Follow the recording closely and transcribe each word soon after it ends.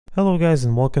Hello guys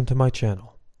and welcome to my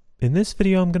channel. In this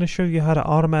video I'm going to show you how to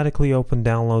automatically open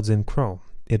downloads in Chrome.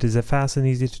 It is a fast and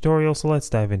easy tutorial, so let's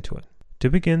dive into it. To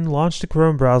begin, launch the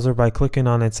Chrome browser by clicking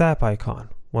on its app icon.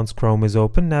 Once Chrome is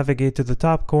open, navigate to the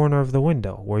top corner of the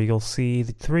window where you'll see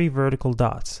the three vertical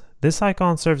dots. This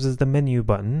icon serves as the menu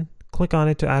button. Click on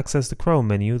it to access the Chrome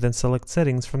menu, then select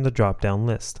Settings from the drop-down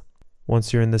list.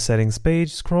 Once you're in the Settings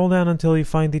page, scroll down until you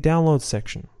find the Downloads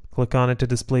section. Click on it to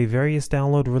display various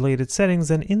download-related settings,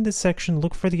 and in this section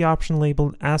look for the option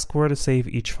labeled Ask where to save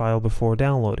each file before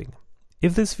downloading.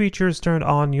 If this feature is turned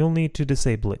on, you'll need to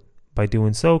disable it. By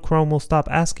doing so, Chrome will stop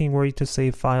asking where to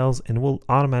save files and will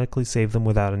automatically save them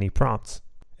without any prompts.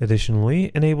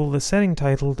 Additionally, enable the setting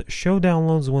titled Show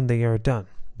Downloads when they are done.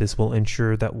 This will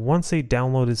ensure that once a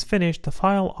download is finished, the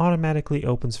file automatically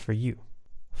opens for you.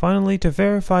 Finally, to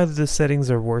verify that the settings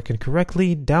are working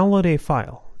correctly, download a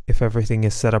file. If everything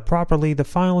is set up properly, the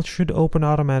file should open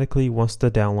automatically once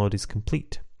the download is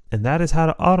complete. And that is how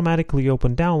to automatically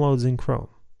open downloads in Chrome.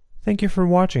 Thank you for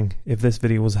watching. If this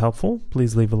video was helpful,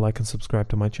 please leave a like and subscribe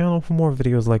to my channel for more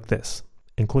videos like this.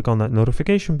 And click on that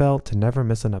notification bell to never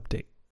miss an update.